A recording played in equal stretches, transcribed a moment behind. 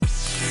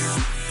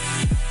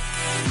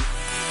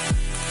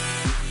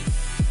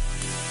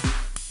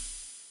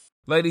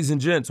Ladies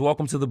and gents,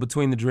 welcome to the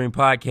Between the Dream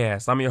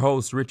podcast. I'm your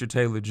host, Richard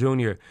Taylor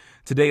Jr.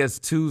 Today is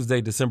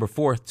Tuesday, December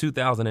 4th,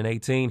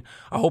 2018.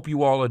 I hope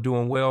you all are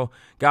doing well.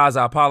 Guys,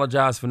 I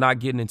apologize for not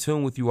getting in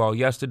tune with you all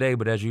yesterday,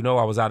 but as you know,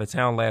 I was out of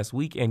town last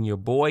week and your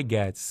boy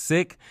got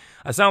sick.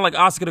 I sound like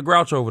Oscar the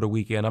Grouch over the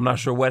weekend. I'm not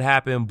sure what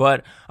happened,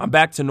 but I'm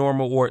back to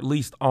normal, or at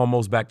least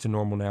almost back to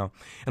normal now.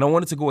 And I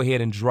wanted to go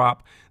ahead and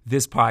drop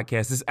this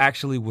podcast. This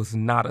actually was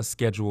not a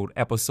scheduled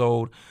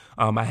episode.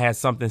 I had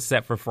something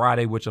set for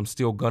Friday, which I'm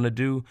still going to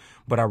do,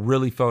 but I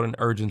really felt an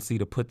urgency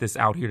to put this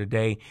out here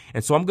today.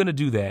 And so I'm going to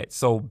do that.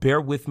 So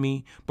bear with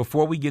me.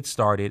 Before we get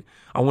started,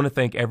 I want to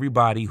thank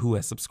everybody who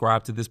has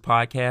subscribed to this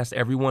podcast,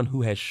 everyone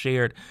who has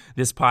shared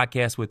this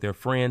podcast with their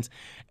friends,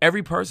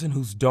 every person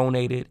who's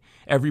donated,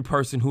 every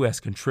person who has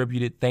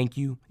contributed. Thank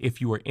you.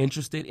 If you are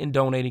interested in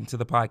donating to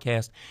the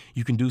podcast,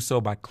 you can do so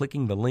by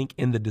clicking the link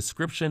in the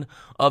description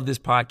of this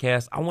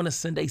podcast. I want to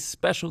send a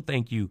special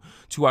thank you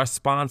to our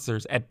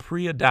sponsors at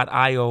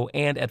Pria.io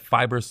and at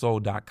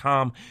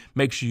Fibersoul.com.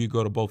 Make sure you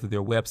go to both of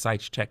their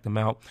websites, check them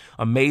out.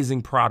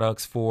 Amazing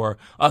products for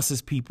us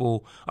as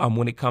people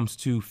when it comes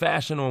to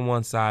fashion on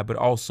one side, but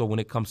also when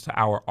it comes to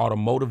our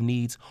automotive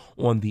needs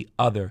on the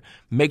other.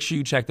 Make sure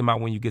you check them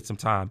out when you get some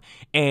time.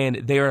 And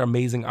they are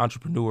amazing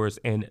entrepreneurs.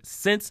 And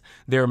since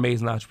they're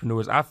amazing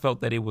entrepreneurs, I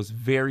felt that it was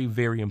very,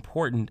 very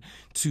important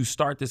to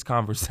start this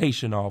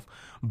conversation off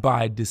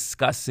by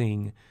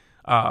discussing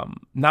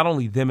not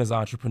only them as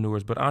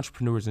entrepreneurs, but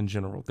entrepreneurs in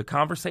general. The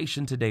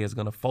conversation today is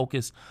going to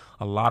focus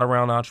a lot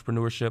around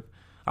entrepreneurship.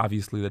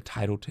 Obviously, the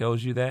title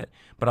tells you that,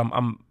 but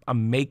I'm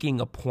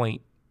making a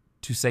point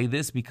to say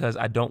this because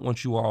I don't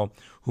want you all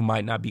who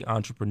might not be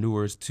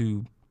entrepreneurs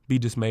to be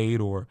dismayed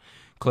or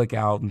click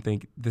out and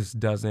think this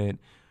doesn't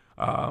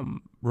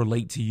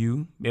relate to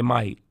you. It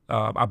might.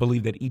 I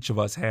believe that each of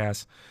us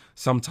has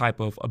some type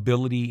of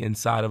ability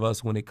inside of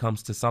us when it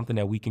comes to something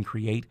that we can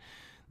create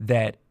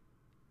that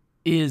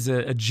is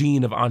a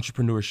gene of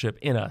entrepreneurship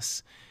in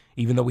us,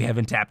 even though we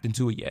haven't tapped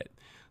into it yet.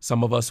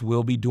 Some of us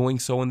will be doing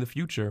so in the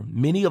future.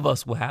 Many of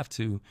us will have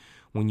to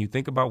when you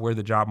think about where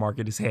the job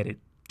market is headed.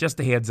 Just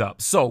a heads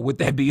up. So with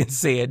that being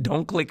said,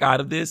 don't click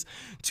out of this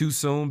too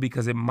soon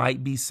because it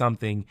might be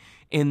something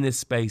in this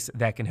space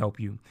that can help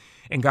you.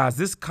 And guys,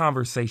 this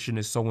conversation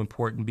is so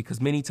important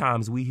because many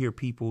times we hear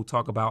people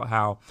talk about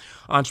how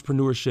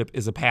entrepreneurship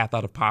is a path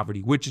out of poverty,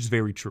 which is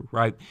very true,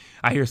 right?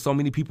 I hear so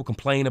many people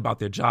complain about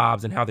their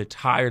jobs and how they're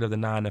tired of the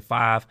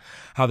 9-to-5,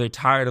 how they're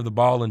tired of the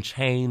ball and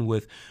chain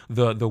with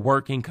the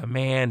working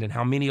command, and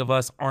how many of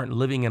us aren't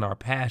living in our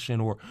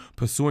passion or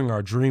pursuing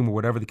our dream or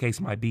whatever the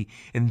case might be.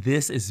 And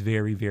this is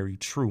very, very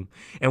true.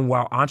 And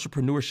while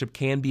entrepreneurship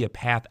can be a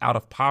path out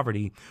of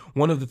poverty,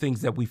 one of the things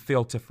that we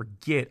fail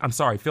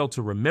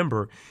to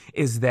remember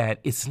is that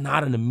it's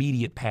not an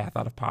immediate path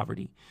out of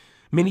poverty.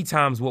 Many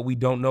times what we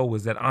don't know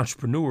is that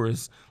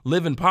entrepreneurs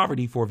live in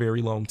poverty for a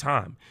very long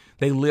time.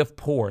 They live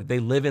poor. They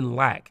live in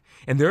lack.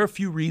 And there are a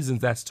few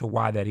reasons as to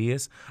why that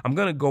is. I'm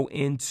going to go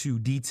into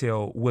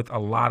detail with a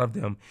lot of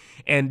them.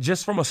 And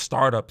just from a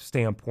startup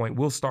standpoint,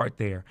 we'll start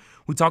there.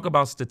 We talk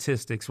about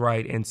statistics,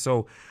 right? And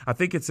so I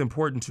think it's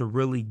important to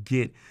really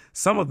get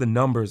some of the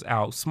numbers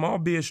out.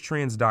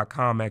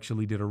 Smallbiztrends.com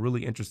actually did a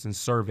really interesting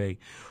survey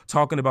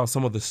talking about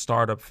some of the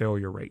startup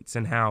failure rates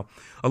and how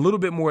a little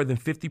bit more than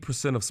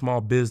 50% of small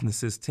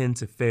businesses tend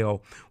to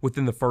fail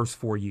within the first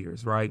 4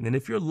 years, right? And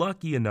if you're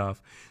lucky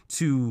enough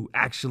to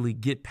actually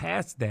get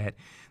past that,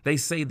 they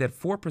say that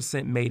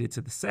 4% made it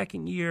to the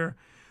second year.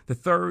 The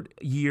third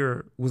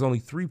year was only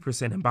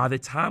 3%. And by the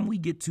time we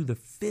get to the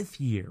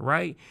fifth year,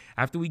 right,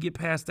 after we get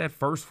past that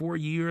first 4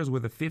 years where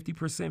the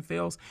 50%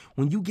 fails,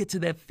 when you get to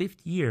that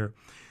fifth year,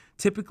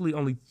 typically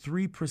only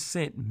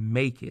 3%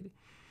 make it.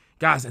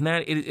 Guys, and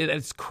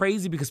it's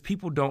crazy because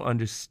people don't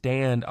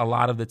understand a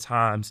lot of the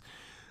times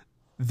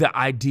the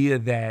idea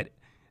that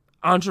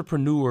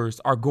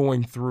entrepreneurs are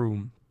going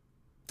through,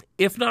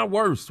 if not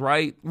worse,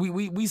 right?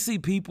 We see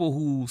people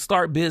who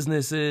start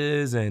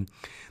businesses and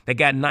they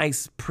got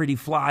nice, pretty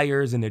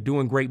flyers and they're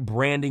doing great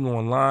branding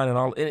online and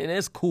all, and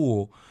it's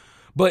cool.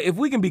 But if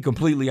we can be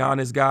completely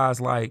honest,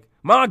 guys, like,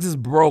 Moggs is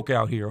broke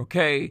out here,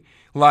 okay?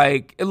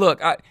 Like,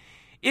 look,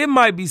 it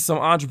might be some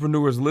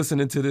entrepreneurs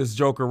listening to this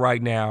joker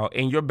right now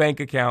and your bank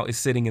account is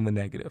sitting in the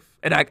negative.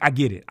 And I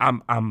get it.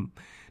 I'm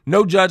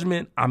no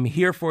judgment. I'm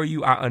here for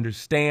you. I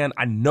understand.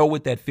 I know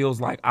what that feels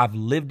like. I've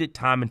lived it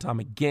time and time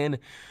again.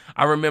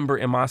 I remember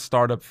in my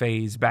startup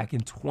phase back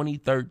in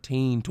 2012,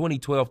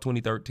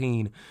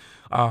 2013,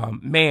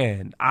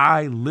 man,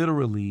 I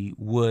literally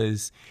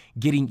was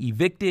getting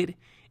evicted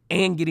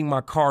and getting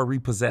my car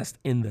repossessed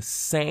in the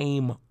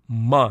same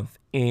month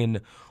in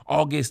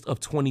August of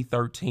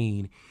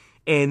 2013.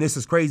 And this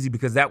is crazy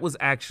because that was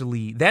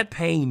actually, that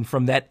pain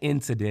from that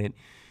incident,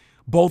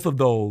 both of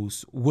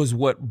those was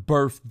what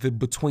birthed the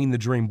Between the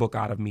Dream book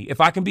out of me.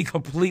 If I can be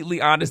completely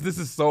honest, this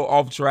is so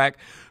off track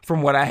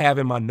from what I have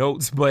in my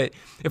notes, but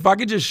if I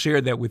could just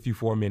share that with you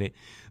for a minute,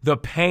 the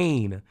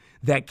pain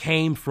that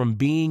came from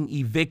being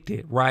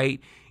evicted, right?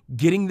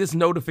 Getting this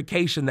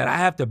notification that I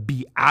have to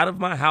be out of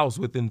my house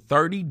within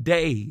 30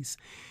 days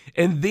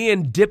and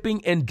then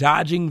dipping and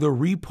dodging the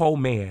repo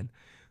man.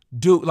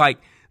 Dude, like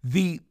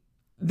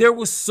there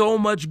was so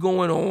much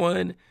going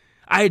on.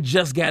 I had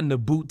just gotten the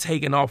boot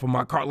taken off of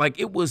my car. Like,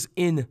 it was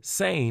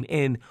insane.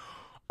 And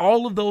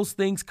all of those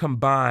things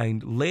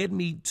combined led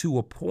me to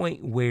a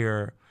point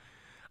where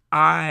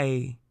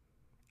I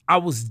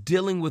was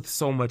dealing with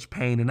so much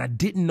pain and I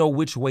didn't know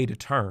which way to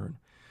turn.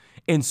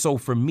 And so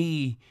for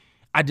me,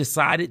 I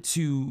decided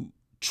to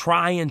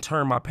try and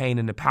turn my pain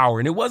into power.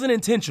 And it wasn't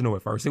intentional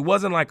at first. It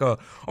wasn't like I'm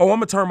going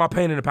to turn my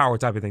pain into power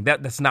type of thing.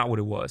 That's not what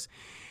it was.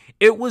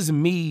 It was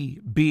me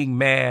being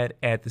mad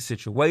at the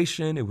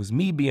situation. It was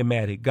me being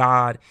mad at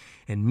God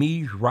and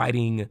me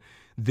writing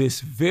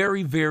this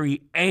very,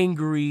 very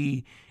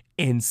angry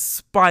and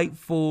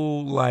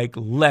spiteful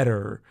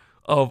letter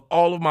of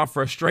all of my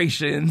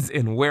frustrations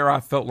and where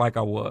I felt like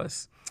I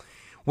was.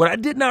 What I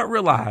did not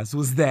realize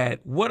was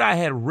that what I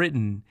had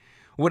written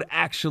would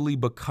actually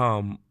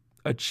become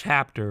a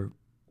chapter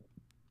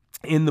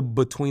in the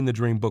Between the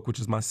Dream book, which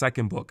is my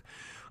second book.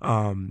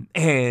 And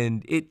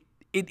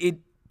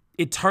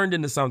it turned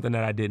into something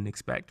that I didn't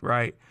expect,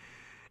 right?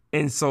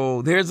 And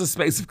so there's a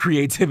space of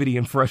creativity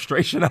and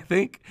frustration, I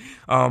think,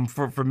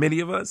 for many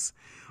of us.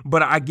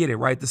 But I get it,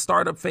 right? The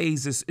startup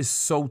phase is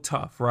so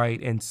tough,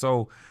 right? And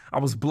so I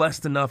was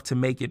blessed enough to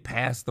make it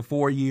past the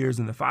 4 years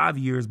and the 5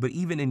 years. But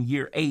even in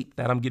year 8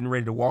 that I'm getting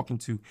ready to walk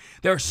into,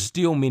 there are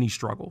still many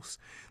struggles.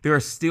 There are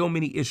still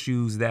many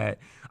issues that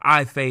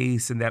I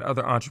face and that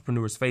other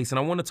entrepreneurs face. And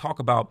I want to talk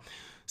about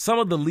some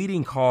of the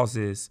leading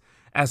causes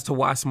as to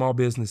why small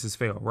businesses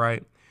fail,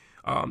 right?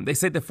 They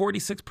say that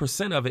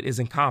 46% of it is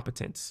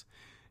incompetence.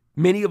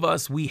 Many of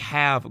us, we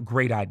have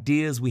great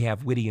ideas, we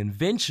have witty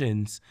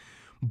inventions,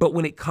 but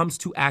when it comes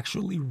to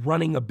actually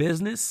running a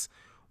business,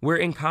 we're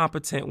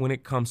incompetent when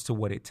it comes to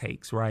what it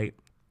takes, right?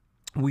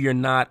 We are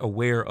not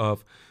aware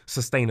of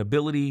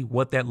sustainability,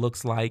 what that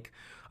looks like.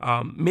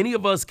 Many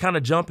of us kind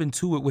of jump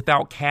into it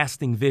without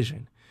casting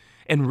vision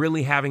and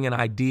really having an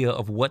idea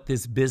of what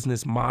this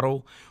business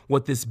model,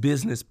 what this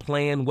business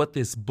plan, what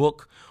this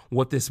book,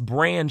 what this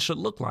brand should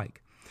look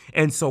like.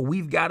 And so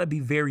we've got to be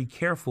very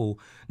careful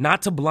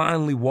not to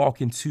blindly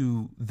walk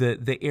into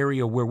the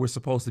area where we're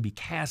supposed to be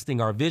casting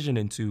our vision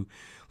into.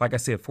 Like I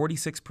said,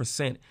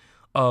 46%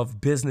 of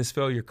business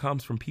failure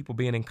comes from people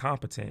being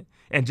incompetent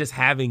and just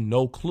having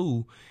no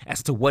clue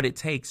as to what it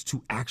takes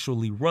to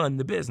actually run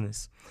the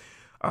business.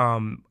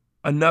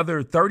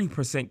 Another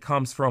 30%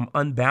 comes from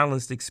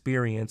unbalanced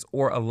experience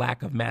or a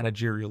lack of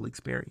managerial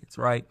experience,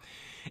 right?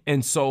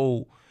 And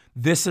so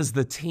this is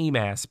the team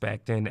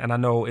aspect. And I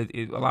know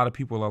a lot of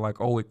people are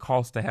like, oh, it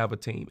costs to have a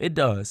team. It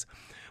does.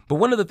 But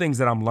one of the things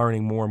that I'm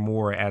learning more and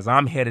more as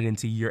I'm headed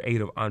into year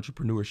 8 of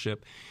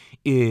entrepreneurship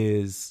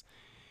is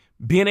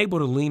being able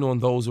to lean on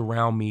those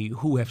around me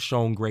who have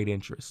shown great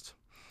interest.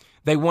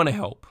 They want to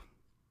help.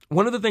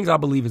 One of the things I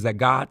believe is that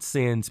God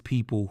sends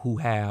people who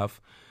have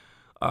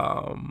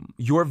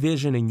your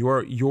vision and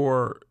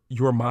your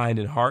mind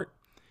and heart.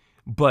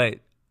 But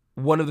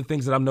one of the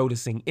things that I'm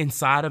noticing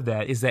inside of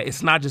that is that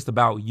it's not just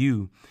about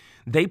you.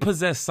 They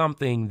possess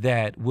something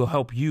that will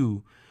help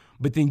you,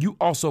 but then you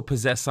also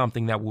possess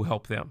something that will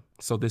help them.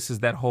 So this is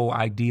that whole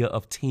idea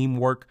of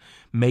teamwork,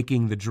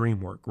 making the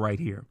dream work right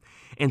here.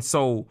 And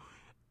so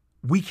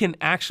we can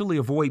actually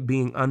avoid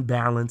being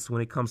unbalanced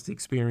when it comes to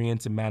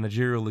experience and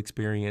managerial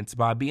experience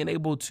by being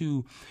able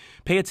to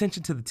pay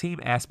attention to the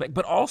team aspect,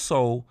 but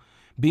also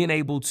being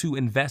able to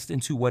invest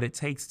into what it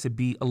takes to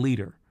be a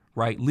leader.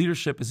 Right?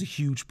 Leadership is a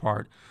huge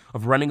part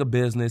of running a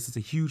business. It's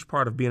a huge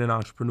part of being an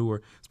entrepreneur.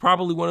 It's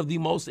probably one of the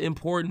most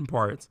important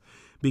parts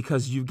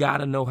because you've got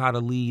to know how to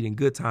lead in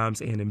good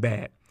times and in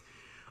bad.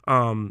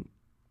 And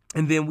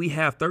then we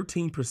have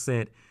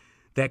 13%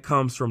 that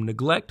comes from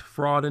neglect,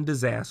 fraud, and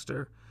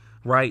disaster,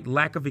 right?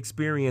 Lack of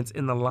experience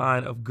in the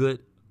line of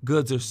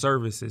goods or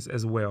services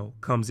as well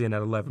comes in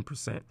at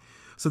 11%.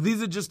 So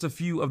these are just a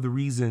few of the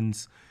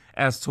reasons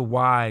as to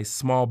why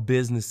small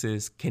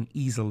businesses can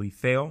easily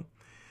fail.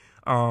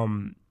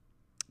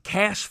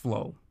 Cash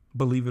flow,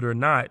 believe it or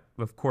not,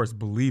 of course,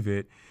 believe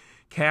it.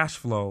 Cash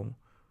flow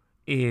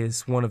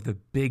is one of the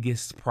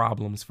biggest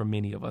problems for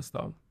many of us,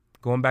 though.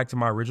 Going back to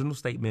my original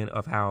statement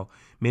of how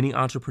many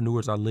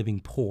entrepreneurs are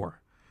living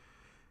poor.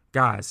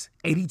 Guys,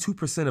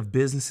 82% of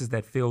businesses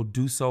that fail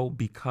do so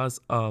because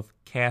of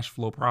cash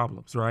flow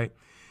problems, right?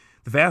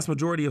 The vast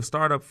majority of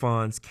startup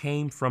funds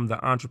came from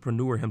the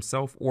entrepreneur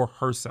himself or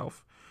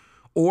herself,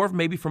 or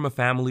maybe from a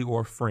family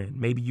or a friend.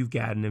 Maybe you've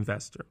got an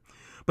investor.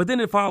 But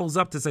then it follows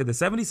up to say that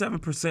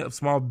 77% of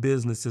small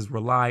businesses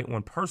rely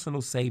on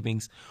personal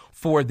savings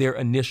for their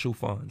initial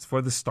funds,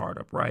 for the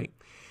startup, right?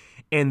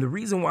 And the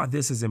reason why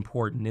this is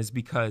important is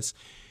because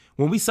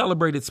when we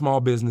celebrated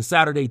Small Business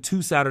Saturday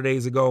 2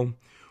 Saturdays ago,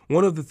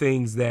 one of the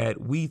things that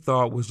we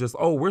thought was just,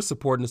 oh, we're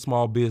supporting a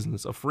small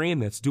business, a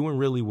friend that's doing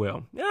really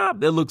well. Yeah,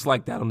 it looks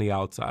like that on the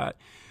outside.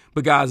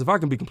 But guys, if I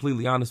can be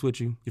completely honest with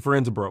you, your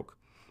friends are broke.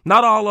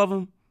 Not all of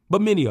them,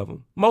 but many of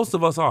them. Most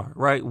of us are,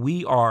 right?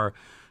 We are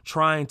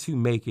trying to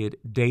make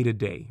it day to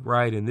day,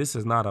 right? And this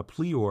is not a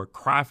plea or a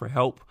cry for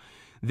help.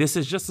 This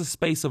is just a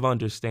space of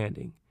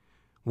understanding.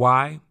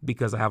 Why?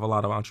 Because I have a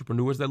lot of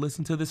entrepreneurs that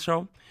listen to this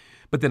show.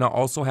 But then I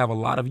also have a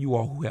lot of you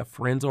all who have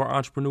friends who are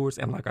entrepreneurs.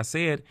 And like I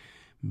said,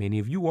 many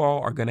of you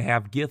all are going to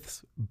have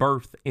gifts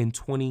birthed in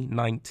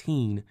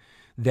 2019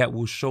 that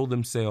will show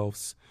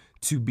themselves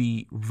to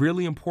be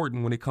really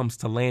important when it comes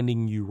to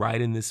landing you right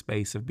in this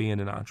space of being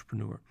an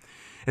entrepreneur.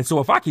 And so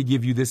if I could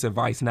give you this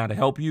advice now to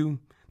help you,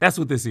 that's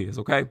what this is,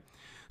 okay?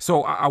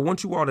 So I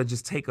want you all to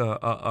just take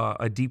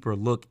a deeper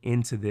look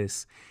into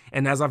this.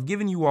 And as I've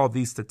given you all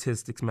these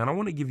statistics, man, I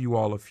want to give you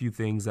all a few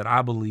things that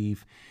I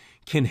believe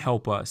can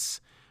help us,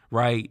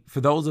 right?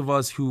 For those of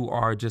us who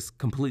are just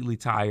completely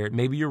tired,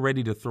 maybe you're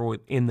ready to throw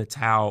it in the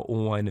towel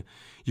on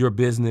your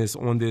business,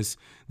 on this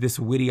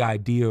witty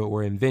idea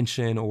or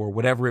invention or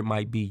whatever it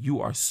might be.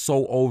 You are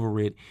so over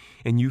it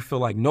and you feel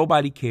like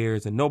nobody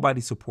cares and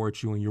nobody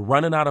supports you and you're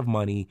running out of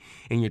money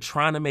and you're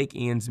trying to make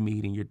ends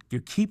meet and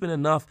you're keeping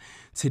enough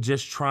to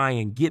just try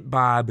and get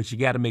by, but you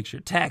got to make sure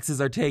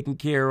taxes are taken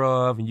care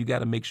of and you got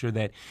to make sure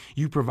that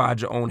you provide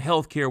your own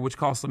health care, which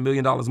costs $1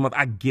 million a month.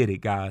 I get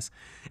it, guys.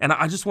 And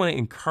I just want to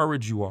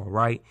encourage you all,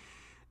 right?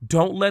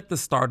 Don't let the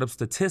startup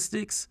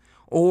statistics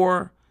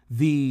or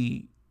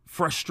the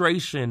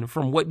frustration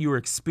from what you're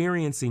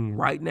experiencing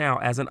right now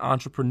as an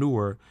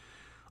entrepreneur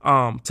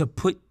to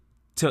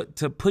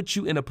put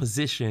you in a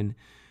position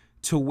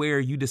to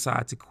where you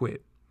decide to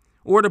quit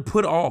or to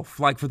put off.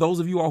 Like for those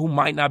of you all who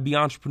might not be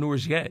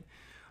entrepreneurs yet,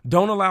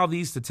 don't allow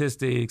these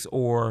statistics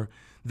or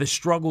the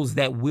struggles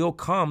that will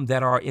come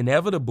that are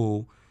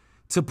inevitable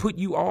to put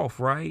you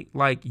off, right?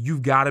 Like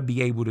you've got to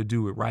be able to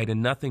do it, right?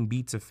 And nothing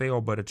beats a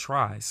fail but a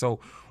try. So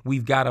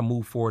we've got to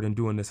move forward in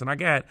doing this. And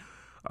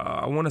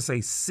I want to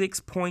say 6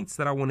 points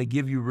that I want to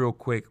give you real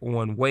quick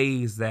on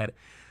ways that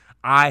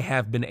I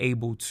have been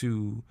able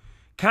to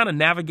kind of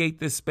navigate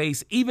this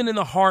space, even in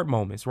the hard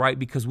moments, right?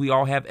 Because we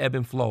all have ebb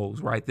and flows,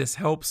 right? This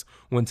helps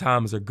when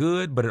times are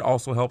good, but it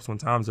also helps when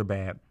times are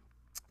bad.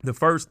 The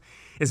first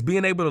is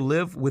being able to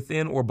live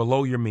within or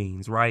below your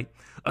means, right?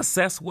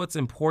 Assess what's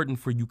important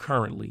for you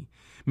currently.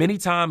 Many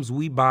times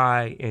we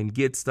buy and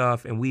get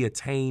stuff and we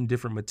attain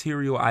different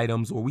material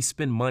items or we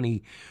spend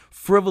money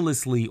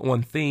frivolously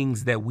on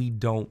things that we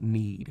don't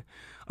need,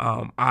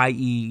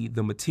 i.e.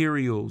 the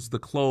materials, the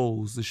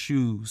clothes, the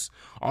shoes,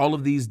 all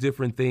of these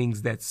different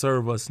things that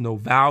serve us no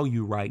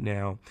value right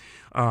now.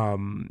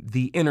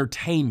 The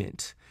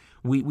entertainment,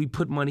 we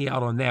put money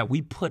out on that.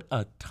 We put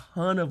a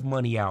ton of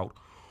money out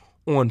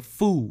on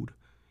food,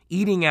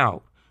 eating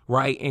out,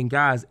 right? And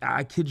guys,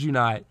 I kid you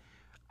not,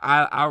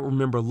 I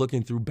remember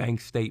looking through bank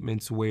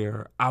statements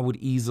where I would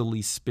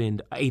easily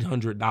spend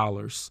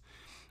 $800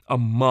 a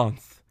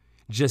month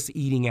just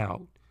eating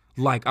out.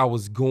 Like I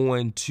was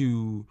going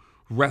to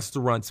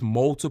restaurants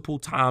multiple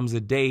times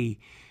a day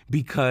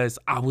because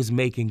I was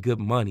making good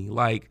money.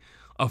 Like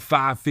a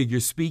 5-figure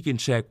speaking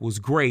check was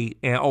great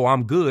and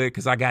I'm good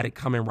because I got it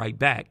coming right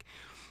back.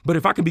 But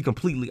if I can be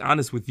completely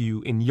honest with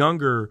you, in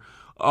younger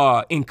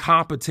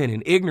incompetent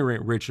and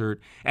ignorant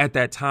Richard at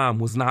that time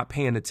was not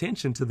paying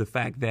attention to the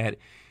fact that,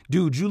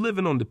 dude, you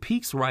living on the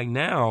peaks right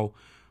now,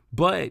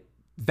 but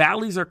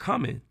valleys are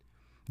coming.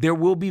 There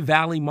will be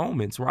valley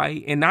moments,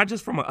 right? And not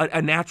just from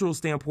a natural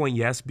standpoint,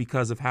 yes,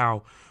 because of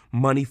how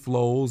money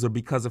flows or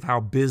because of how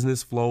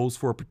business flows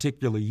for a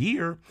particular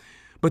year,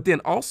 but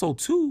then also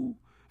too,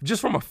 just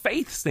from a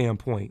faith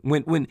standpoint,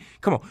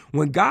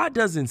 when God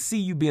doesn't see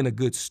you being a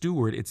good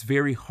steward, it's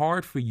very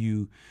hard for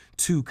you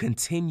to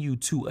continue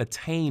to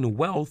attain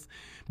wealth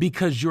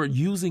because you're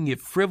using it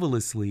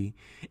frivolously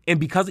and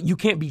because you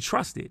can't be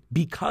trusted.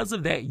 Because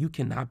of that, you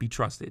cannot be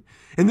trusted.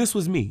 And this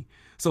was me.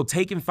 So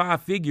taking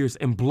 5 figures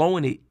and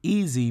blowing it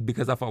easy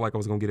because I felt like I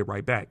was going to get it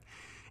right back.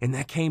 And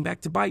that came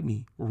back to bite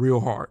me real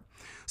hard.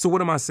 So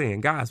what am I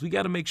saying? Guys, we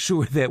got to make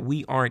sure that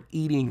we aren't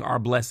eating our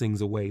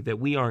blessings away, that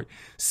we aren't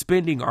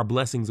spending our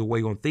blessings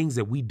away on things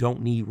that we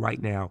don't need right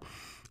now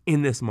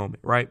in this moment,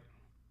 right?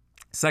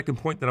 Second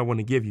point that I want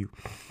to give you,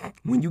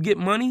 when you get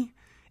money,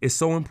 it's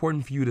so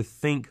important for you to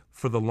think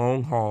for the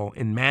long haul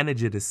and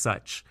manage it as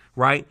such,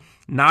 right?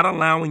 Not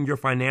allowing your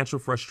financial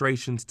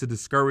frustrations to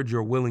discourage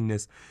your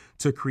willingness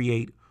to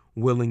create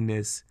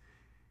willingness,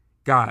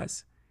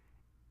 guys.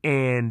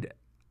 And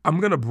I'm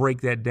going to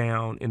break that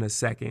down in a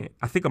second.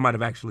 I think I might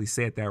have actually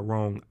said that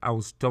wrong. I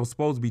was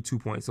supposed to be 2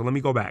 points. So let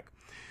me go back.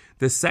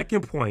 The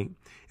second point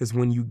is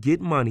when you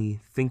get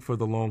money, think for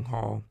the long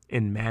haul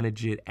and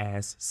manage it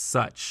as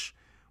such.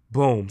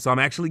 Boom. So I'm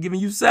actually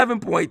giving you 7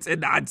 points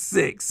and not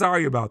 6.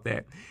 Sorry about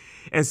that.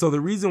 And so the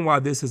reason why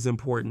this is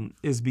important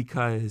is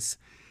because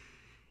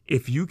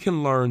if you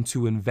can learn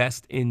to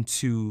invest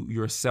into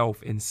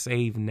yourself and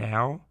save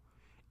now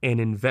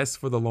and invest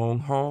for the long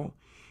haul,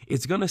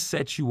 it's going to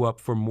set you up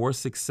for more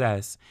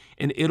success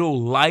and it'll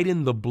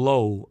lighten the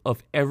blow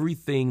of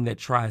everything that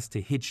tries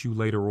to hit you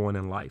later on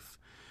in life.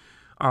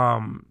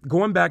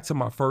 Going back to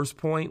my first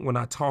point when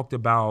I talked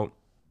about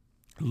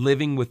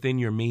living within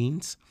your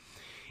means,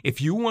 if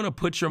you want to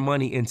put your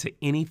money into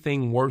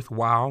anything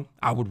worthwhile,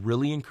 I would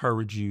really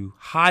encourage you,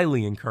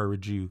 highly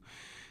encourage you,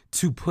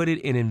 to put it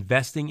in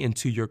investing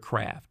into your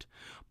craft.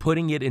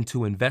 putting it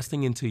into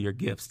investing into your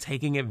gifts,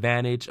 taking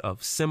advantage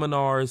of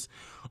seminars,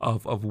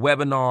 of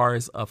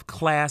webinars, of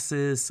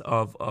classes,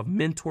 of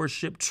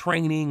mentorship,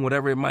 training,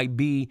 whatever it might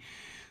be,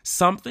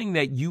 something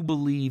that you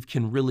believe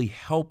can really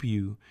help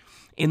you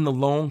in the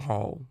long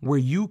haul, where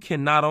you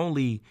can not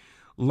only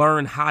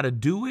learn how to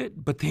do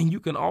it, but then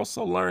you can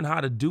also learn how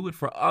to do it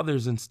for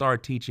others and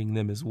start teaching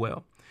them as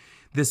well.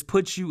 This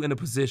puts you in a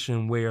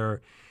position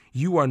where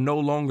you are no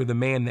longer the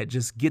man that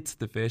just gets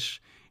the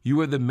fish. You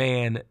are the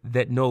man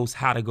that knows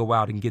how to go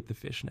out and get the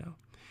fish now.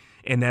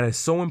 And that is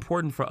so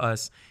important for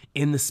us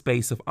in the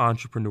space of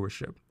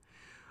entrepreneurship.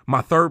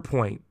 My third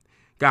point,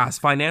 guys,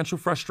 financial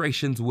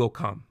frustrations will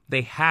come.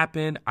 They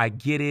happen. I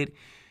get it.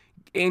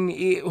 And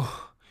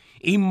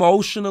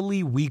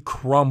emotionally, we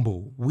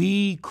crumble.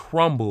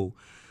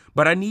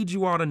 But I need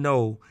you all to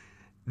know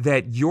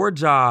that your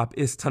job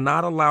is to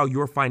not allow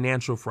your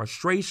financial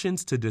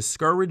frustrations to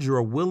discourage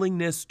your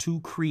willingness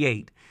to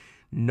create.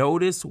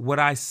 Notice what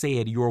I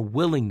said, your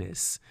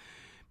willingness.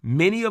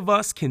 Many of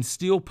us can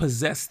still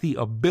possess the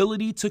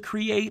ability to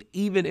create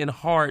even in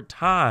hard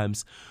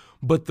times,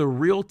 but the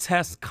real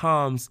test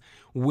comes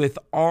with,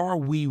 are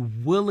we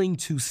willing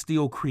to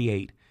still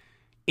create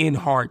in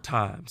hard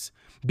times?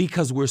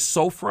 Because we're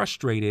so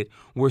frustrated,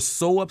 we're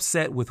so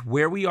upset with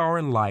where we are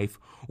in life,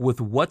 with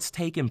what's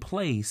taken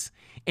place,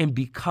 and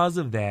because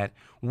of that,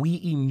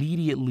 we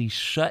immediately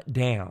shut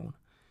down.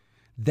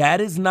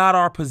 That is not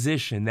our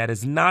position. That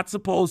is not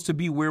supposed to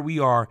be where we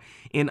are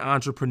in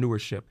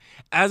entrepreneurship.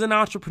 As an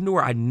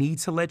entrepreneur, I need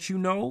to let you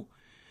know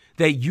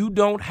that you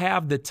don't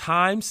have the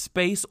time,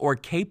 space, or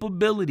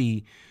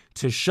capability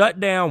to shut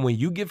down when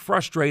you get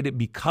frustrated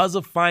because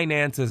of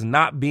finances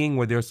not being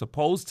where they're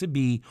supposed to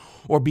be,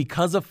 or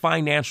because of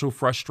financial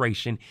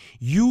frustration.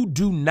 You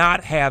do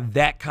not have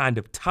that kind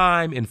of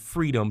time and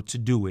freedom to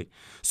do it.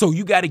 So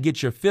you got to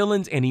get your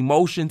feelings and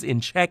emotions in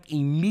check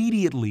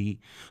immediately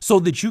so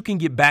that you can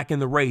get back in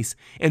the race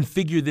and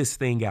figure this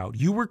thing out.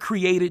 You were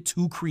created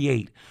to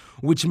create,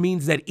 which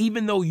means that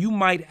even though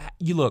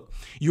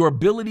your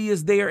ability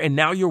is there and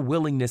now your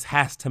willingness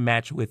has to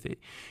match with it.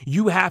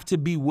 You have to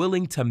be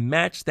willing to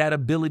match that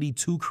ability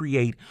to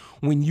create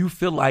when you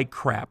feel like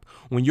crap,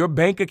 when your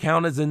bank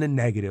account is in the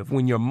negative,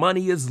 when your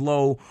money is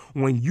low,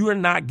 when you're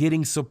not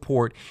getting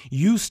support.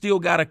 You still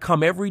got to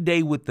come every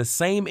day with the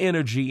same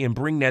energy and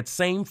bring that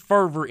same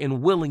fervor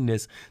and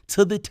willingness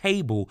to the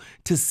table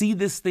to see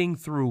this thing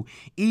through,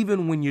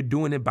 even when you're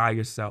doing it by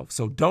yourself.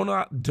 So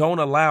don't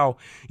allow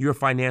your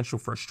financial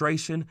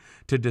frustration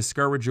to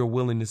discourage your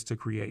willingness to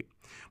create.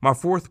 My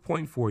fourth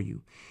point for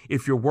you,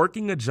 if you're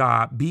working a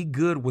job, be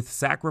good with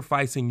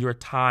sacrificing your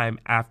time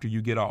after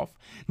you get off.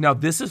 Now,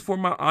 this is for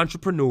my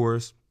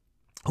entrepreneurs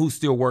who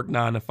still work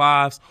 9 to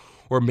 5s,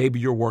 or maybe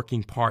you're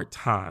working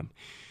part-time.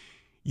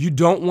 You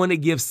don't want to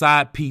give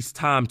side piece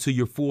time to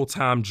your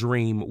full-time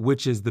dream,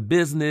 which is the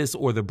business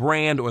or the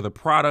brand or the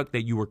product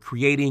that you are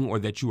creating or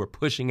that you are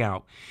pushing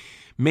out.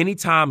 Many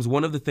times,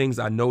 one of the things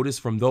I notice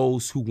from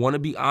those who want to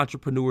be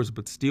entrepreneurs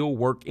but still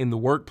work in the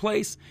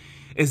workplace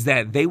is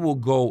that they will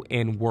go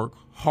and work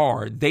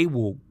hard. They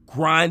will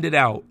grind it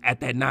out at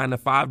that 9 to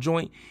 5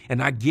 joint.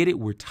 And I get it,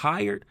 we're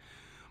tired,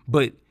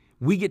 but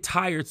we get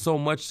tired so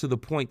much to the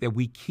point that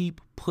we keep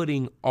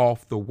putting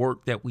off the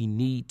work that we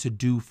need to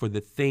do for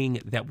the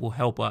thing that will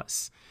help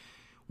us.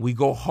 We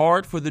go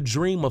hard for the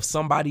dream of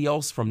somebody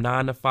else from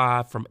 9 to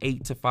 5, from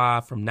 8 to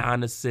 5, from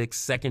 9 to 6,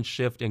 second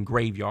shift and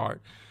graveyard.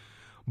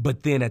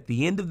 But then at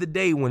the end of the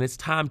day, when it's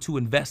time to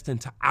invest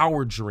into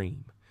our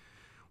dream,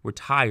 we're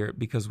tired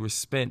because we're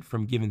spent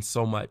from giving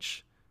so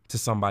much to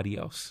somebody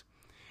else.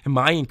 And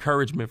my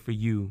encouragement for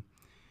you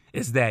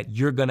is that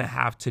you're going to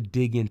have to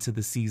dig into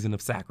the season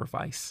of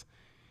sacrifice.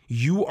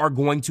 You are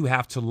going to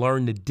have to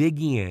learn to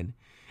dig in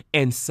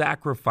and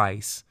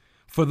sacrifice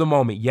for the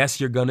moment. Yes,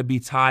 you're going to be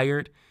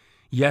tired.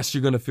 Yes,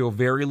 you're going to feel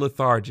very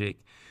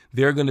lethargic.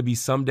 There are going to be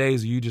some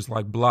days where you just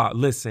like, blah.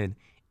 Listen,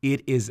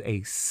 it is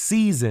a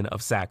season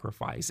of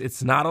sacrifice.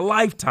 It's not a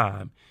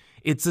lifetime.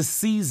 It's a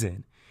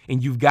season.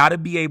 And you've got to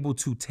be able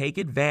to take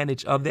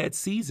advantage of that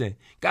season.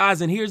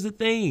 Guys, and here's the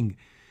thing.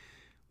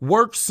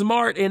 Work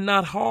smart and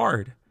not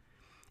hard.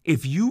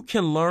 If you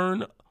can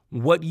learn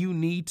what you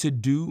need to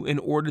do in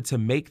order to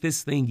make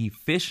this thing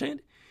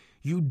efficient,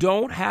 you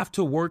don't have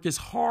to work as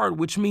hard,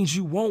 which means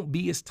you won't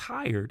be as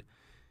tired.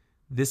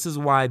 This is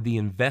why the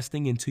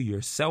investing into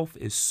yourself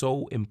is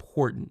so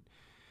important.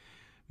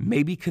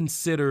 Maybe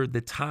consider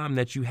the time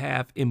that you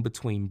have in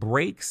between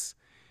breaks,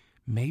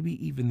 maybe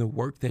even the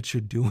work that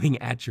you're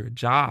doing at your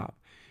job.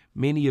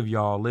 Many of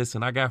y'all,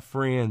 listen, I got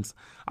friends.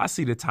 I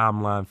see the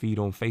timeline feed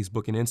on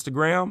Facebook and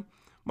Instagram.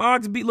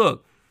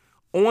 Look,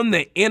 on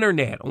the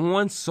internet,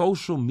 on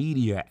social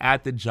media,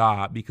 at the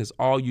job, because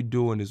all you're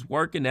doing is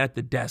working at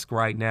the desk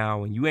right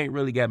now and you ain't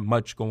really got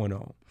much going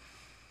on.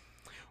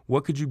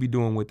 What could you be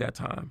doing with that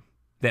time?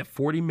 That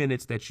 40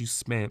 minutes that you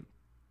spent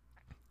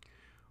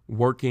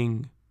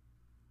working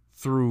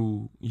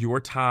through your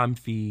time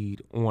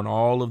feed on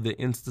all of the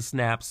Insta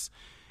snaps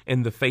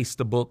and the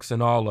Facebooks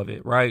and all of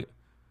it, right?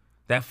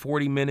 That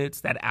 40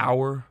 minutes, that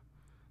hour,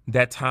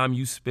 that time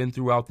you spend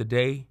throughout the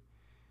day,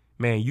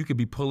 Man, you could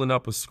be pulling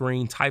up a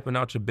screen, typing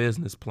out your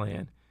business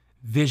plan,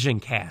 vision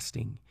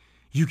casting.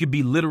 You could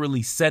be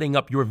literally setting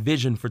up your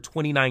vision for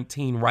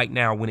 2019 right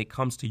now when it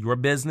comes to your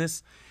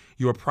business,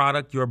 your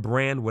product, your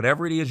brand,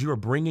 whatever it is you're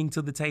bringing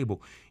to the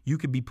table. You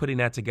could be putting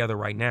that together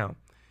right now.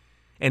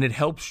 And it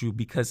helps you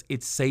because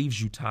it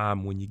saves you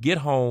time when you get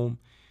home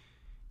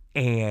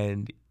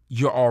and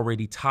you're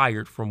already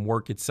tired from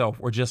work itself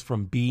or just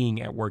from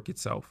being at work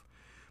itself.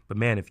 But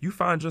man, if you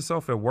find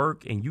yourself at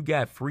work and you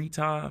got free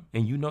time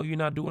and you know you're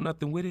not doing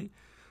nothing with it,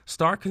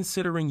 start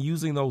considering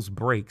using those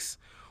breaks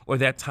or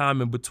that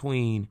time in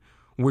between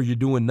where you're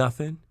doing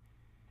nothing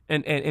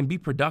and be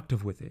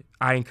productive with it.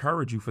 I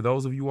encourage you, for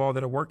those of you all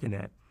that are working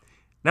at.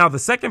 Now, the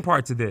second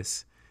part to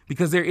this,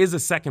 because there is a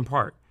second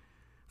part,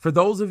 for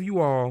those of you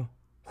all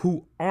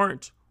who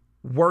aren't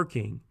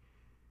working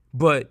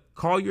but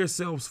call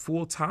yourselves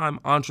full-time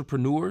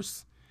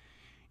entrepreneurs,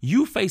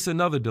 you face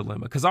another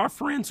dilemma, because our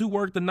friends who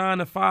work the 9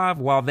 to 5,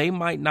 while they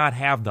might not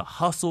have the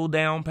hustle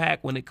down pat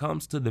when it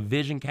comes to the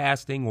vision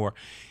casting or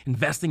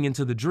investing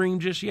into the dream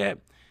just yet,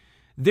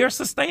 they're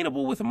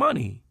sustainable with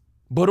money.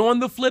 But on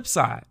the flip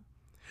side,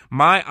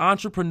 my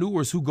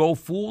entrepreneurs who go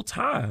full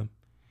time,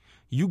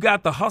 you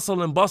got the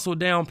hustle and bustle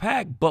down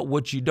pat, but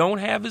what you don't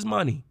have is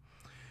money.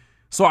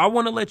 So I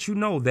want to let you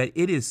know that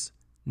it is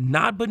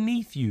not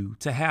beneath you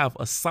to have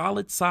a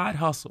solid side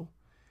hustle.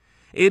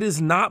 It is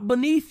not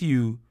beneath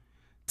you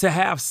to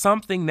have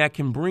something that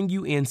can bring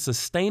you in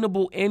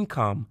sustainable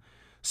income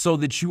so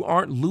that you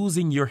aren't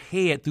losing your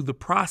head through the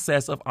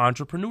process of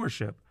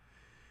entrepreneurship.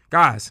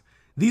 Guys,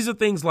 these are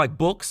things like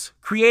books,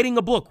 creating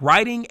a book,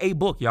 writing a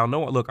book. Y'all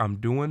know, look, I'm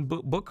doing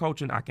book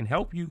coaching. I can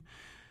help you.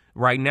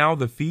 Right now,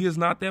 the fee is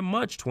not that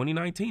much.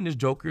 2019, this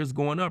joker is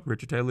going up.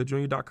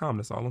 RichardTaylorJr.com.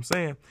 That's all I'm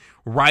saying.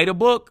 Write a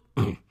book,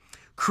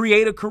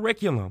 create a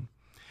curriculum.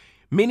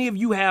 Many of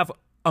you have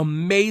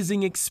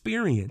amazing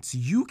experience.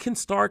 You can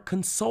start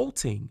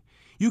consulting.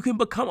 You can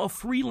become a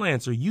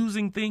freelancer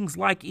using things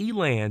like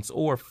Elance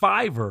or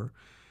Fiverr,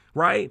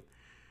 right?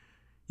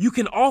 You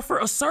can offer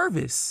a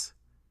service.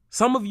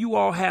 Some of you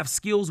all have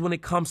skills when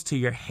it comes to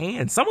your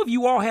hands. Some of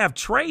you all have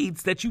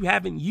trades that you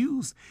haven't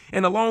used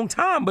in a long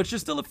time, but you're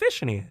still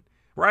efficient in,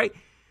 right?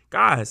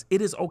 Guys,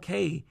 it is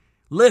okay.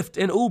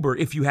 Lyft and Uber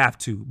if you have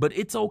to, but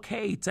it's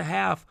okay to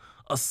have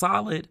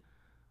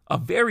a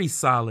very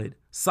solid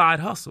side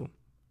hustle.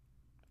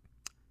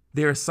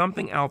 There is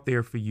something out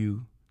there for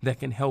you that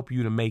can help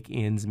you to make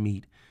ends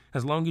meet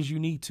as long as you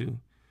need to.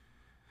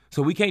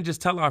 So we can't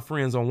just tell our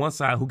friends on one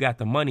side who got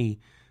the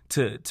money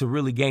to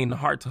really gain the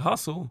heart to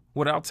hustle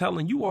without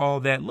telling you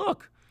all that,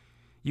 look,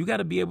 you got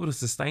to be able to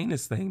sustain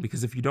this thing,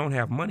 because if you don't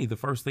have money, the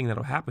first thing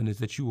that'll happen is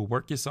that you will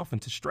work yourself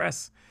into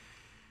stress.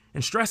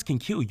 And stress can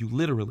kill you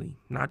literally,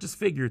 not just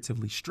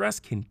figuratively. Stress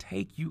can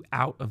take you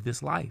out of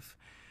this life.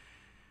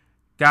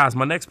 Guys,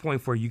 my next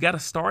point for you got to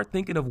start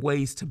thinking of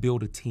ways to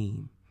build a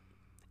team.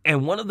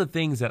 And one of the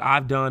things that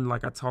I've done,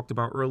 like I talked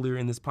about earlier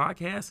in this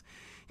podcast,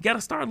 you got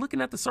to start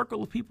looking at the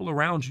circle of people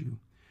around you.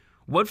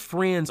 What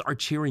friends are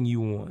cheering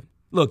you on?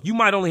 Look, you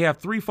might only have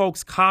 3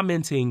 folks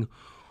commenting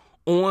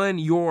on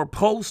your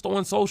post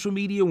on social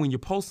media when you're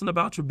posting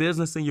about your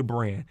business and your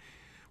brand.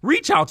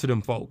 Reach out to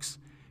them folks.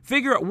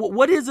 Figure out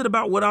what is it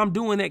about what I'm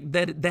doing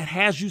that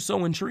has you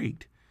so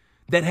intrigued,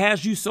 that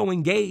has you so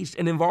engaged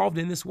and involved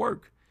in this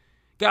work.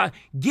 God,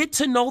 get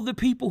to know the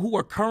people who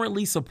are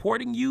currently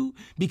supporting you,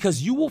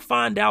 because you will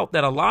find out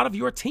that a lot of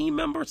your team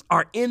members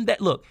are in that.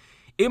 Look,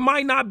 it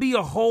might not be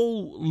a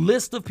whole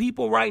list of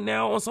people right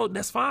now, so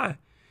that's fine.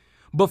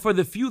 But for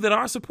the few that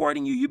are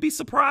supporting you, you'd be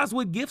surprised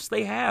what gifts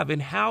they have and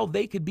how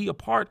they could be a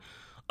part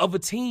of a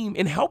team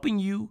in helping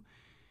you,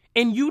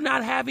 and you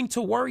not having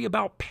to worry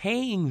about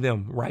paying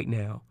them right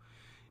now,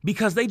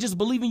 because they just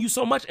believe in you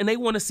so much and they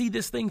want to see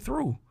this thing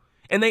through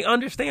and they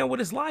understand what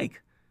it's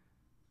like.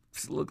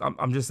 Look,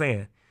 I'm just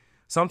saying,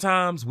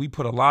 sometimes we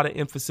put a lot of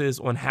emphasis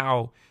on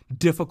how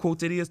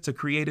difficult it is to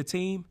create a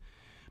team,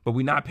 but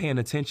we're not paying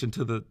attention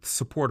to the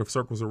supportive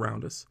circles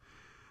around us.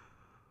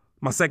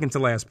 My second to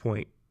last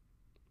point,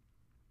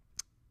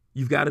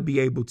 you've got to be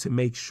able to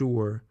make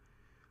sure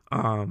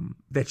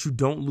that you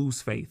don't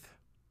lose faith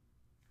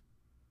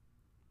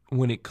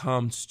when it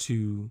comes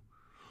to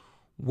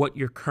what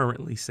you're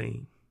currently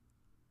seeing.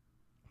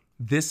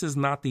 This is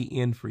not the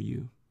end for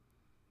you.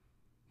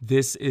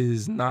 This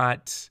is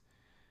not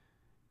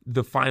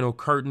the final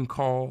curtain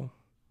call.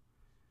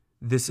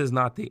 This is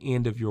not the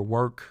end of your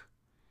work.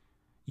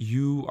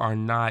 You are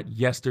not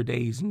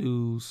yesterday's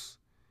news.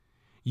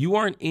 You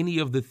aren't any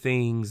of the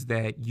things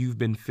that you've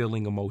been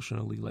feeling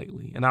emotionally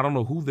lately. And I don't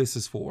know who this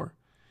is for,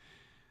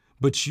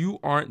 but you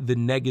aren't the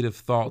negative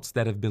thoughts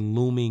that have been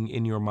looming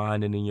in your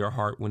mind and in your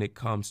heart when it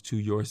comes to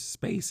your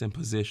space and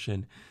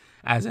position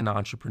as an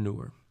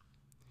entrepreneur.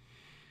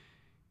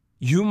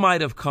 You might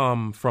have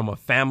come from a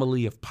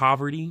family of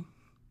poverty.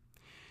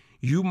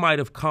 You might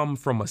have come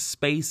from a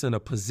space and a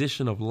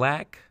position of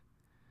lack,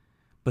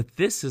 but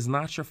this is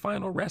not your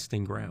final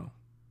resting ground.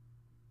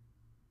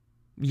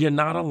 You're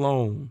not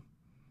alone.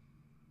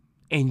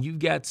 And you've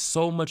got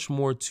so much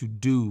more to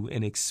do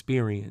and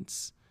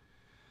experience.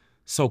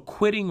 So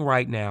quitting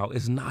right now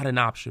is not an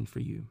option for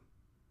you.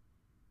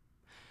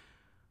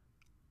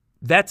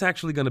 That's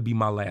actually going to be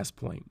my last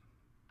point,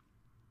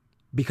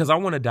 because I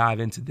want to dive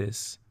into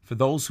this for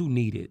those who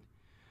need it.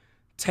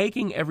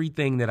 Taking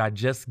everything that I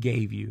just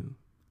gave you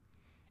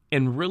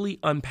and really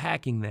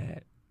unpacking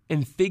that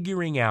and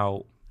figuring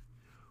out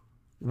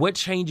what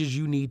changes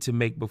you need to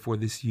make before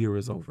this year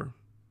is over.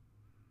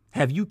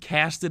 Have you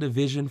casted a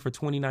vision for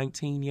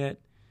 2019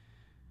 yet?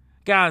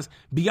 Guys,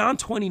 beyond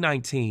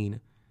 2019,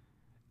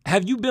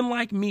 have you been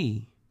like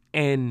me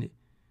and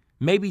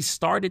maybe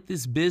started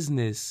this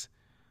business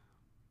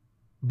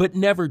but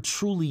never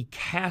truly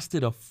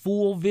casted a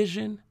full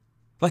vision?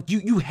 Like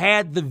you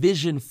had the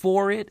vision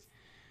for it,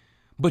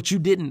 but you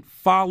didn't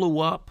follow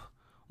up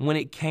when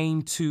it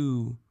came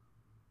to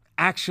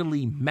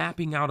actually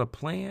mapping out a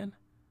plan?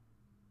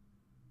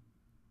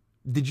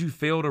 Did you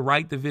fail to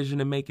write the vision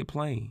and make it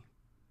plain?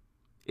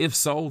 If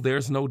so,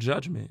 there's no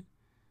judgment.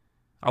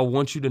 I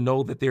want you to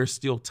know that there's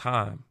still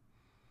time.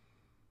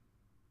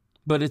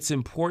 But it's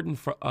important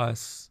for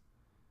us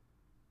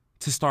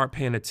to start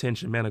paying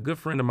attention. Man, a good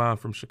friend of mine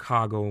from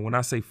Chicago, and when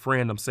I say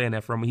friend, I'm saying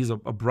that from, he's a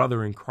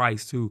brother in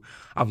Christ who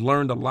I've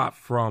learned a lot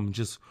from,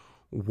 just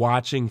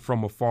watching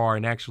from afar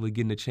and actually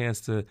getting a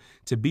chance to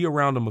be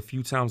around him a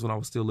few times when I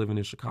was still living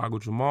in Chicago.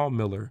 Jamal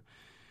Miller,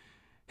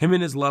 him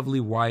and his lovely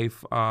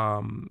wife,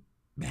 man,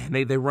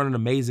 they run an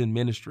amazing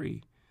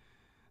ministry.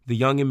 The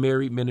Young and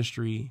Married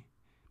Ministry,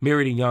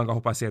 Married and Young, I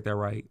hope I said that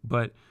right.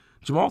 But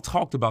Jamal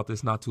talked about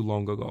this not too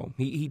long ago.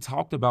 He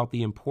talked about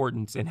the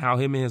importance and how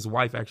him and his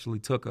wife actually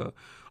took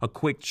a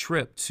quick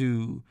trip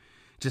to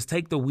just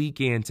take the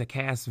weekend to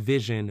cast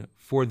vision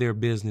for their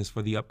business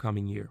for the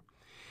upcoming year.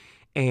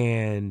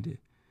 And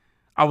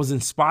I was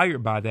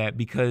inspired by that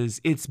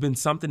because it's been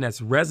something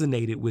that's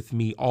resonated with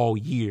me all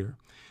year.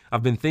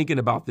 I've been thinking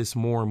about this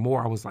more and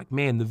more. I was like,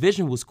 man, the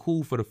vision was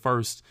cool for the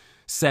first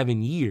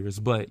 7 years,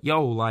 but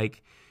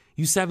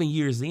you 7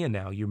 years in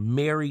now, you're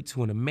married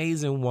to an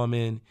amazing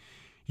woman.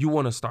 You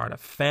want to start a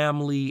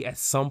family at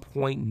some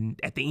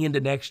point at the end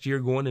of next year,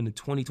 going into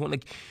 2020.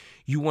 Like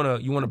you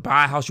want to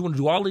buy a house. You want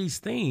to do all of these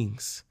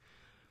things.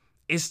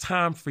 It's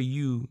time for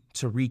you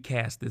to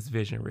recast this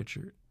vision,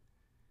 Richard.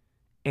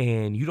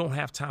 And you don't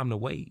have time to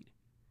wait.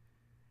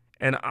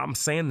 And I'm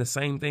saying the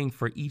same thing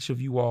for each of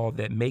you all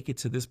that make it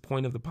to this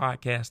point of the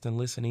podcast and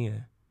listen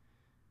in.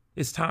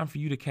 It's time for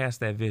you to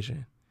cast that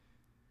vision.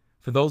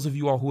 For those of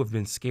you all who have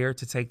been scared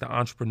to take the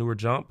entrepreneur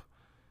jump,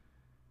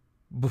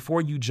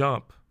 before you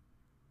jump,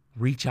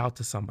 reach out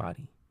to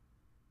somebody.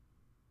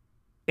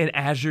 And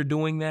as you're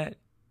doing that,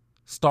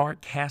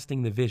 start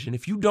casting the vision.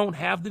 If you don't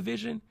have the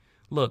vision,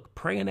 look,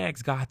 pray and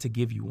ask God to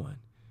give you one.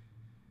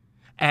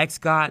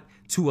 Ask God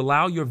to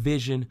allow your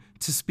vision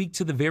to speak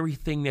to the very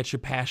thing that you're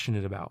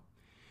passionate about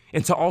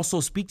and to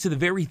also speak to the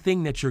very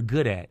thing that you're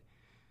good at.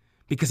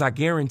 Because I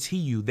guarantee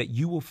you that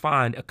you will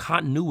find a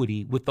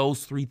continuity with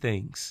those three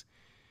things.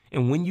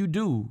 And when you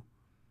do,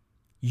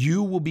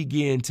 you will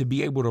begin to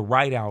be able to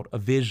write out a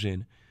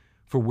vision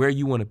for where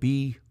you want to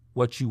be,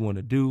 what you want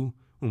to do,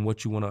 and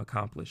what you want to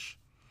accomplish.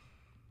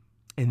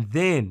 And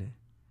then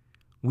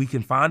we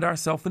can find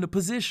ourselves in a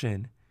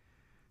position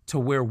to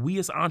where we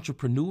as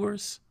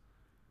entrepreneurs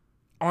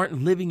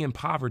aren't living in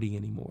poverty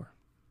anymore.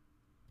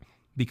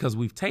 Because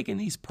we've taken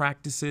these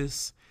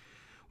practices,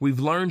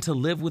 we've learned to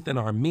live within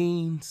our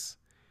means,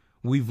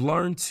 we've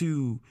learned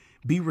to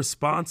be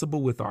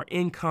responsible with our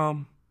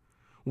income,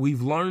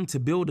 we've learned to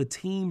build a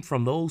team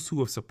from those who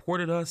have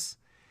supported us.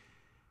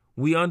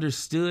 We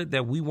understood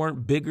that we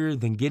weren't bigger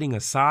than getting a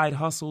side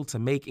hustle to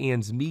make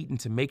ends meet and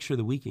to make sure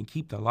that we can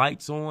keep the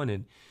lights on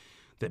and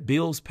the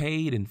bills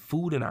paid and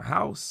food in our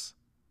house.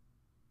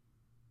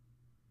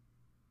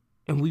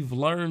 And we've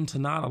learned to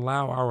not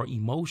allow our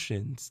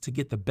emotions to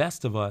get the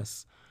best of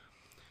us,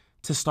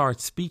 to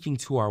start speaking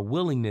to our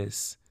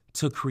willingness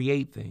to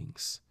create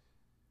things.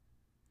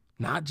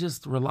 Not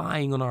just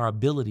relying on our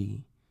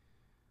ability,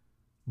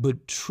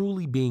 but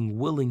truly being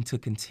willing to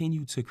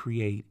continue to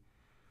create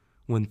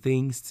when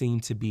things seem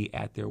to be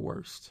at their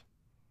worst.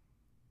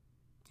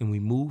 And we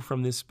move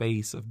from this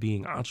space of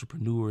being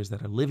entrepreneurs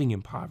that are living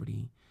in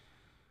poverty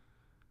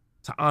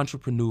to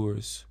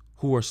entrepreneurs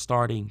who are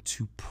starting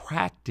to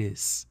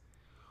practice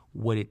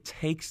what it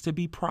takes to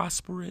be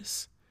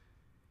prosperous.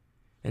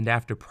 And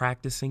after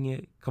practicing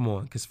it, come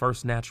on, because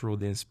first natural,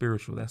 then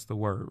spiritual, that's the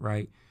word,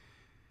 right?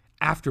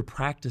 After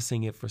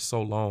practicing it for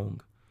so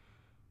long,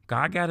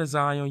 God got his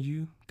eye on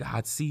you.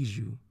 God sees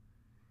you.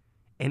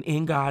 And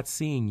in God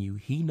seeing you,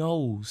 he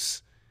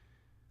knows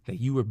that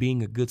you are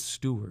being a good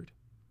steward.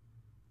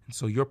 And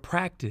so your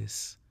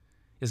practice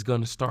is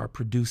going to start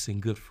producing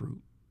good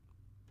fruit.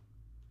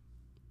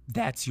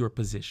 That's your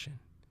position.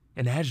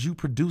 And as you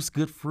produce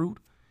good fruit,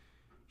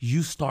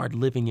 you start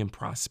living in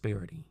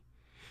prosperity.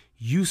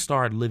 You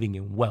start living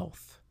in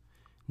wealth,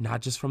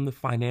 not just from the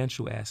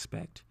financial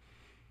aspect.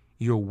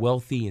 You're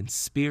wealthy in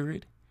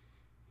spirit.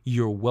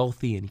 You're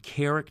wealthy in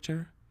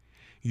character.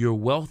 You're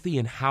wealthy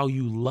in how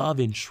you love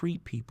and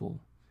treat people.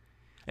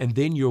 And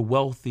then you're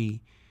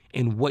wealthy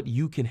in what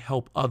you can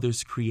help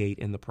others create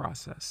in the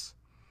process.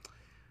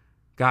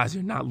 Guys,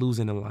 you're not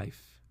losing in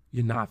life.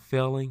 You're not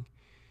failing.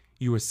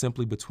 You are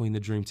simply between the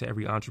dream. To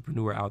every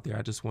entrepreneur out there,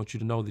 I just want you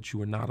to know that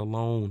you are not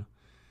alone.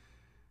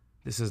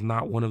 This is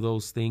not one of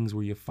those things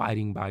where you're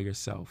fighting by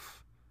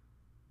yourself.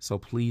 So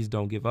please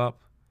don't give up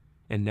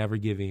and never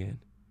give in.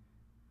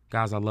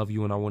 Guys, I love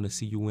you and I want to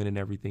see you win in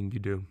everything you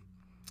do.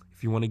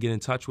 If you want to get in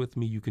touch with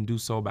me, you can do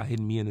so by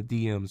hitting me in the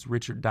DMs,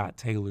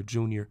 Richard.Taylor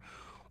Jr.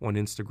 on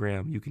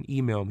Instagram. You can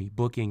email me,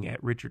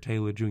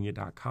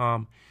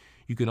 booking@richardtaylorjr.com.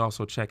 You can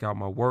also check out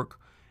my work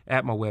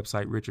at my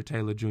website,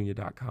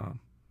 richardtaylorjr.com.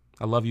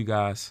 I love you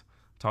guys.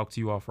 Talk to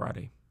you all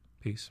Friday.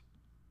 Peace.